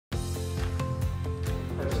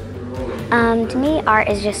To me, art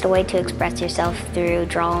is just a way to express yourself through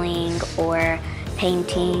drawing or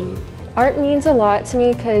painting. Art means a lot to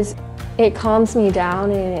me because it calms me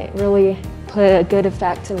down and it really put a good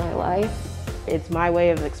effect in my life. It's my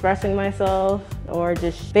way of expressing myself or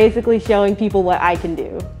just basically showing people what I can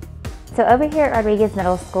do. So over here at Rodriguez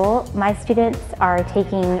Middle School, my students are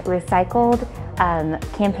taking recycled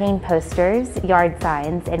campaign posters, yard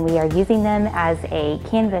signs, and we are using them as a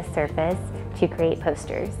canvas surface to create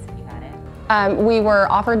posters. We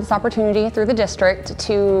were offered this opportunity through the district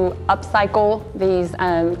to upcycle these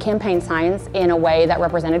campaign signs in a way that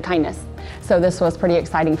represented kindness. So this was pretty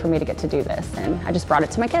exciting for me to get to do this, and I just brought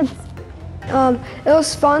it to my kids. It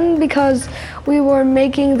was fun because we were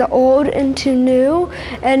making the old into new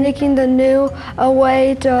and making the new a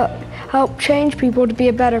way to help change people to be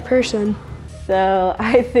a better person. So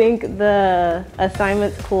I think the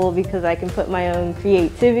assignment's cool because I can put my own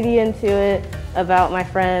creativity into it about my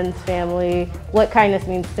friends, family, what kindness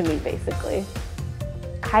means to me basically.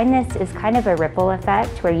 Kindness is kind of a ripple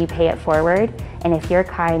effect where you pay it forward, and if you're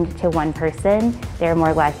kind to one person, they're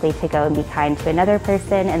more likely to go and be kind to another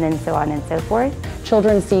person, and then so on and so forth.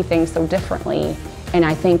 Children see things so differently, and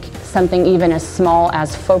I think something even as small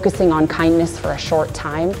as focusing on kindness for a short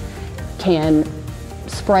time can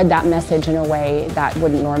spread that message in a way that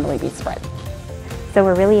wouldn't normally be spread. So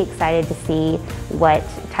we're really excited to see what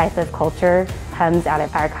type of culture comes out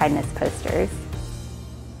of our kindness posters.